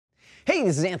Hey,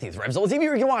 this is Anthony with RevZilla TV,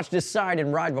 where you can watch, decide,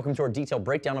 and ride. Welcome to our detailed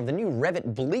breakdown of the new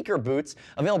REV'IT Bleeker boots,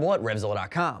 available at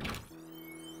RevZilla.com.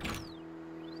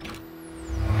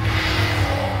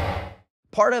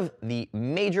 Part of the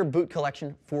major boot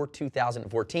collection for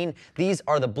 2014, these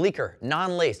are the Bleeker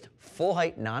non-laced,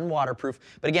 full-height, non-waterproof.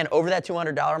 But again, over that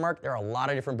 $200 mark, there are a lot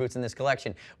of different boots in this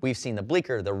collection. We've seen the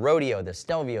Bleeker, the Rodeo, the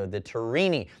Stelvio, the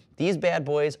Turini. These bad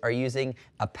boys are using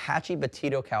Apache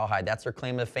Batito cowhide. That's their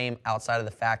claim to fame outside of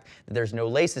the fact that there's no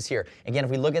laces here. Again, if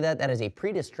we look at that, that is a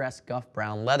pre-distressed Guff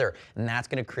brown leather, and that's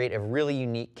going to create a really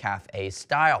unique cafe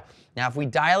style. Now, if we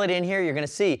dial it in here, you're going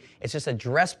to see it's just a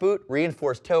dress boot,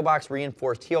 reinforced toe box,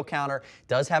 reinforced heel counter,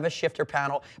 does have a shifter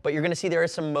panel, but you're going to see there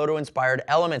is some moto-inspired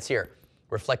elements here.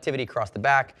 Reflectivity across the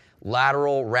back,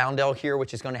 lateral roundel here,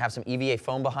 which is going to have some EVA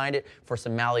foam behind it for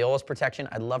some malleolus protection.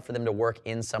 I'd love for them to work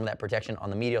in some of that protection on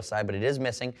the medial side, but it is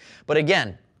missing. But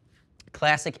again,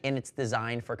 classic in its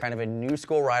design for kind of a new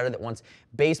school rider that wants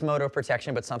base moto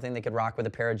protection, but something they could rock with a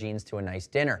pair of jeans to a nice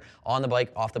dinner. On the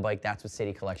bike, off the bike, that's what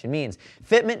City Collection means.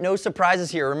 Fitment, no surprises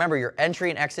here. Remember, your entry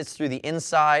and exits through the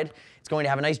inside. It's going to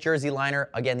have a nice jersey liner.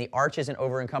 Again, the arch isn't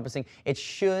over-encompassing. It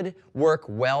should work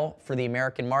well for the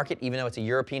American market, even though it's a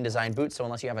European design boot, so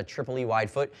unless you have a triple E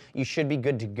wide foot, you should be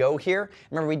good to go here.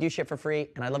 Remember, we do ship for free,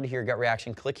 and I'd love to hear your gut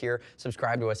reaction. Click here,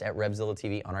 subscribe to us at RevZilla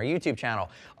TV on our YouTube channel.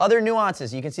 Other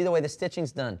nuances, you can see the way the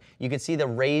stitching's done. You can see the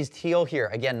raised heel here.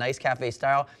 Again, nice cafe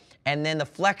style. And then the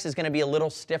flex is going to be a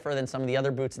little stiffer than some of the other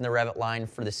boots in the REV'IT line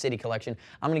for the City Collection.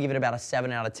 I'm going to give it about a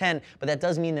 7 out of 10, but that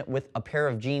does mean that with a pair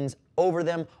of jeans over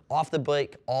them, off the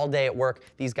bike, all day at work,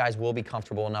 these guys will be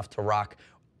comfortable enough to rock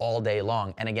all day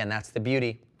long. And again, that's the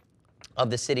beauty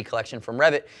of the City Collection from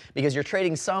REV'IT, because you're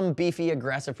trading some beefy,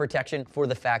 aggressive protection for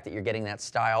the fact that you're getting that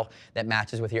style that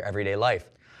matches with your everyday life.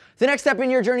 The next step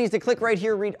in your journey is to click right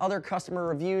here, read other customer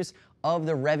reviews of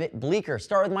the REV'IT Bleeker.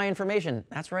 Start with my information.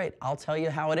 That's right, I'll tell you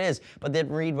how it is, but then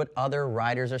read what other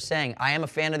riders are saying. I am a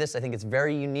fan of this. I think it's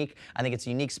very unique. I think it's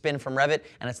a unique spin from REV'IT,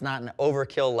 and it's not an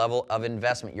overkill level of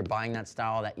investment. You're buying that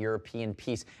style, that European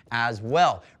piece as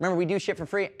well. Remember, we do ship for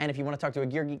free, and if you want to talk to a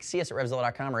gear geek, see us at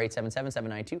RevZilla.com or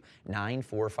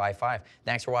 877-792-9455.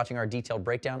 Thanks for watching our detailed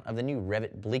breakdown of the new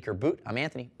REV'IT Bleeker boot. I'm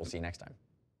Anthony. We'll see you next time.